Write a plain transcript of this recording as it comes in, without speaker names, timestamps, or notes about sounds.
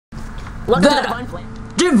Welcome to the Divine Flame.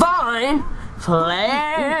 Divine Flame.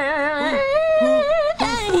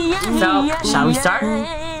 So, shall we start?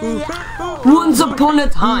 Once upon a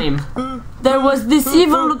time, there was this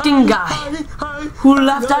evil-looking guy who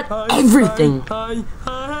laughed at everything.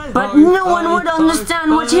 But no one would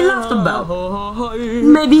understand what he laughed about.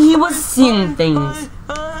 Maybe he was seeing things.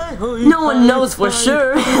 No one knows for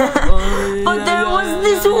sure. But there was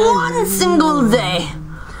this one single day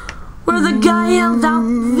where the guy yelled out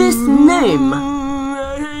this name.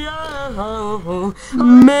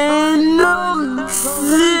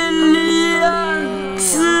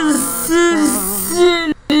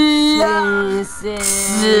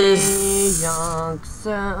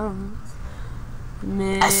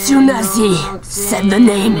 As soon as he said the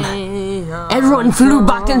name, everyone flew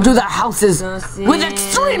back into their houses with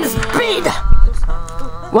extreme speed.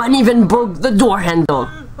 One even broke the door handle.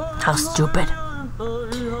 How stupid.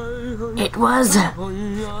 It was his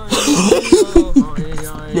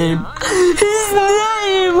name.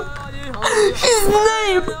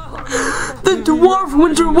 The dwarf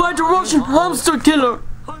winter white Russian hamster killer.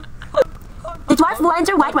 The dwarf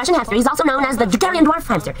winter white Russian hamster is also known as the Bulgarian dwarf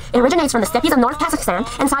hamster. It originates from the steppes of North Kazakhstan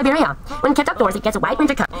and Siberia. When kept outdoors, it gets a white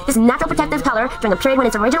winter coat. This natural protective color during a period when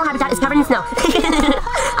its original habitat is covered in snow.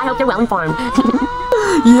 I hope you're well informed.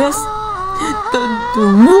 Yes, the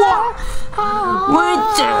dwarf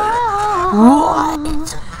winter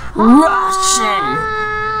white Russian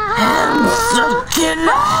hamster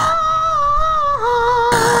killer.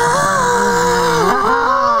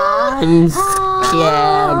 I'm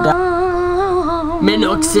scared.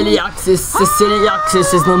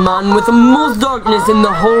 Siciliaxis is the man with the most darkness in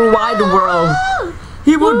the whole wide world.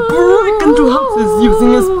 He would break into houses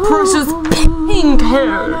using his precious pink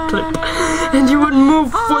hair clip, and he would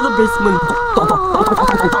move for the basement.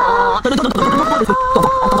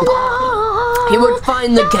 He would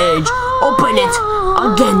find the cage, open it,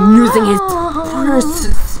 again using his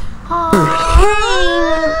precious pink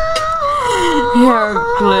hair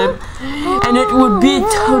clip, and it would be a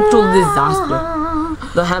total disaster.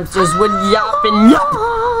 The hamsters would yap and yap,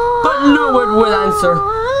 but no one would answer.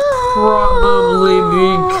 Probably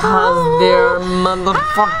because they're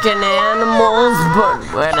motherfucking animals, but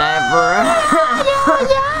whatever.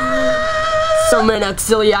 So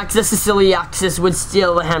Siciliaxis would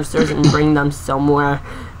steal the hamsters and bring them somewhere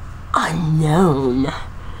unknown.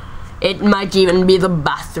 It might even be the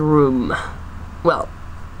bathroom. Well,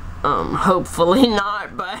 hopefully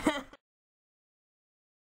not, but...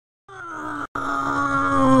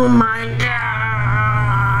 Oh my god!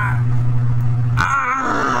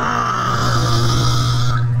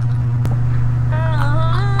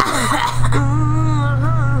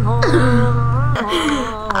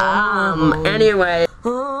 Anyway.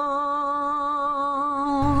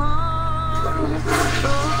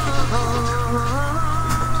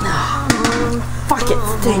 Fuck it,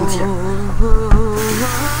 stinks here.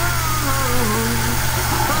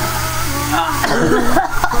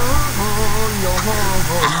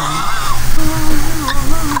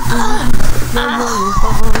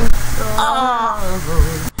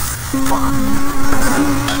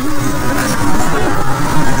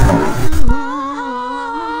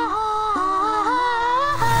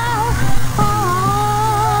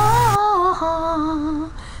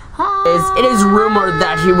 It is rumored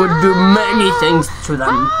that he would do many things to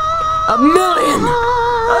them. A million,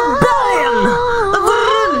 a billion, a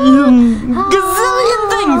trillion, gazillion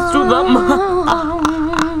things to them.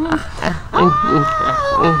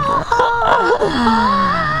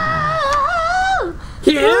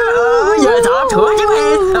 Here's our 20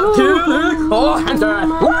 ways to look for Hamster.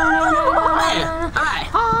 Alright,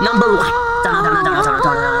 number 1.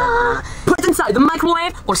 Put it inside the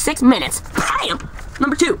microwave for 6 minutes. Bam!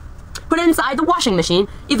 Number 2. Put it inside the washing machine,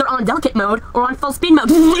 either on delicate mode or on full speed mode.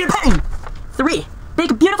 3.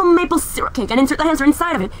 Bake a beautiful maple syrup cake and insert the hamster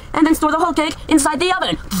inside of it, and then store the whole cake inside the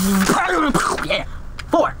oven.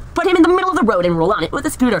 4. Put him in the middle of the road and roll on it with a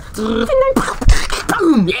scooter.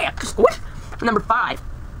 Boom! Yeah! Number 5.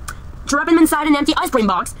 Drop him inside an empty ice cream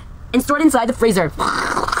box and store it inside the freezer. 6.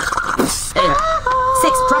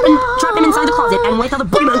 Trap him inside the closet and wait till the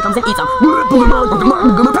boogeyman comes and eats him.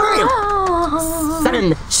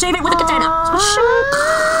 7. Shave it with a katana.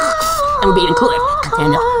 And would be included.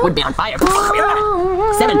 Katana would be on fire. 8.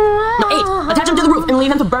 Attach him to the roof and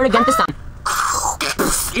leave him to burn against the sun.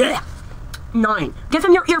 9. Give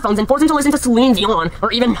him your earphones and force him to listen to Celine Dion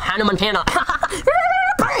or even Hannah Montana.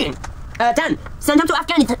 10. Send him to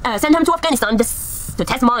Afghanistan to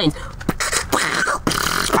test mines.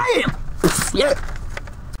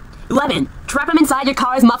 11. Trap him inside your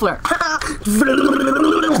car's muffler.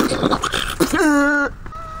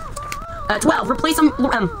 12. Replace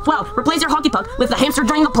your hockey puck with the hamster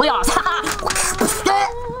during the playoffs.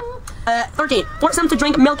 13. Force him to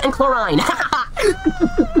drink milk and chlorine.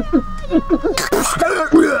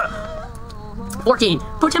 14.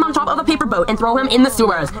 Put him on top of a paper boat and throw him in the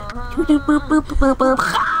sewers.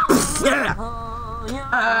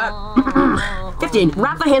 15.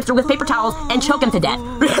 Wrap the hamster with paper towels and choke him to death.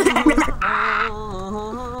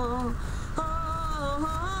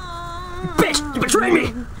 Bitch, you betrayed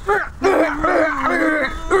me!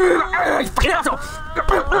 Fucking asshole!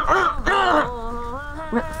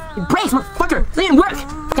 Brace, motherfucker! It didn't work!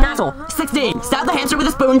 Fucking asshole! 16. Stab the hamster with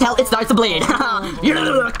a spoon until it starts to bleed. I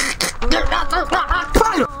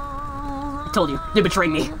told you, you betrayed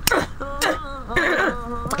me.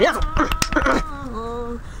 Fucking asshole!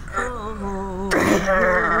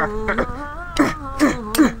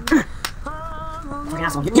 Fucking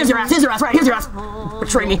asshole! Here's your ass, right? Here's your ass!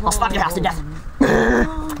 Betray me, I'll slap your ass to death.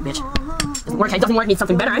 Fucking bitch. Doesn't work, need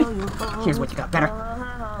something better, eh? Here's what you got better.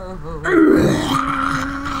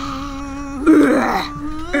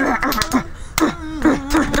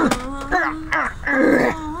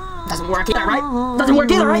 Doesn't work either, right? Doesn't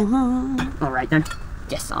work either, right? Alright then.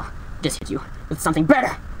 Guess I'll just hit you with something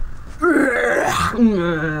better.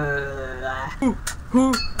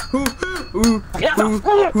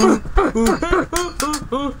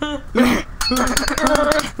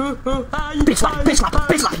 Bitch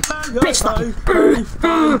slappy.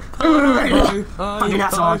 Fucking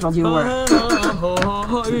asshole, I told you were.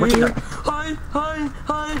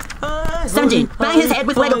 17. Bang his head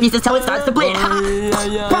with Lego pieces till it starts to bleed.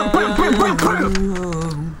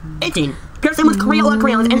 18. Pierce him with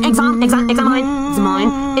crayons and examine its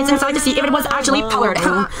inside to see if it was actually colored.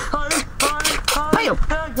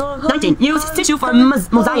 19. Use tissue for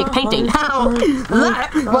mosaic painting.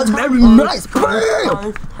 That was very nice.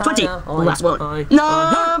 20. Last one.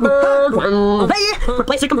 Number 20.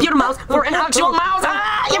 Replace your computer mouse for an actual mouse.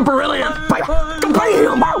 You're brilliant.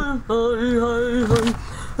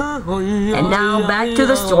 And now back to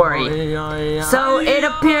the story. So it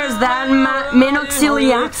appears that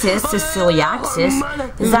Minoxiliaxis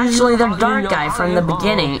is actually the dark guy from the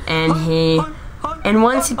beginning, and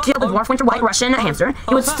once he killed the dwarf winter white Russian hamster,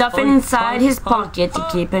 he would stuff it inside his pocket to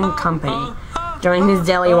keep him company during his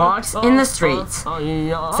daily walks in the streets.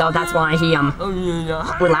 So that's why he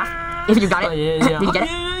would laugh. If you got it, did you get it?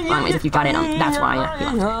 Well, anyways, if you got it, that's why he laughed,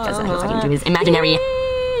 because he was like into his imaginary.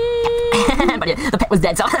 But yeah, the pet was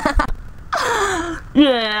dead, so.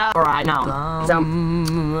 Yeah. Alright, now. So,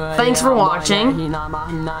 thanks for watching.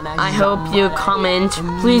 I hope you comment.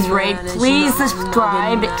 Please rate. Please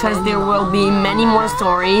subscribe, because there will be many more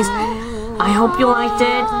stories. I hope you liked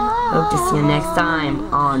it. Hope to see you next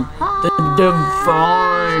time on The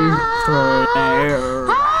Divine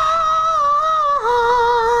Player.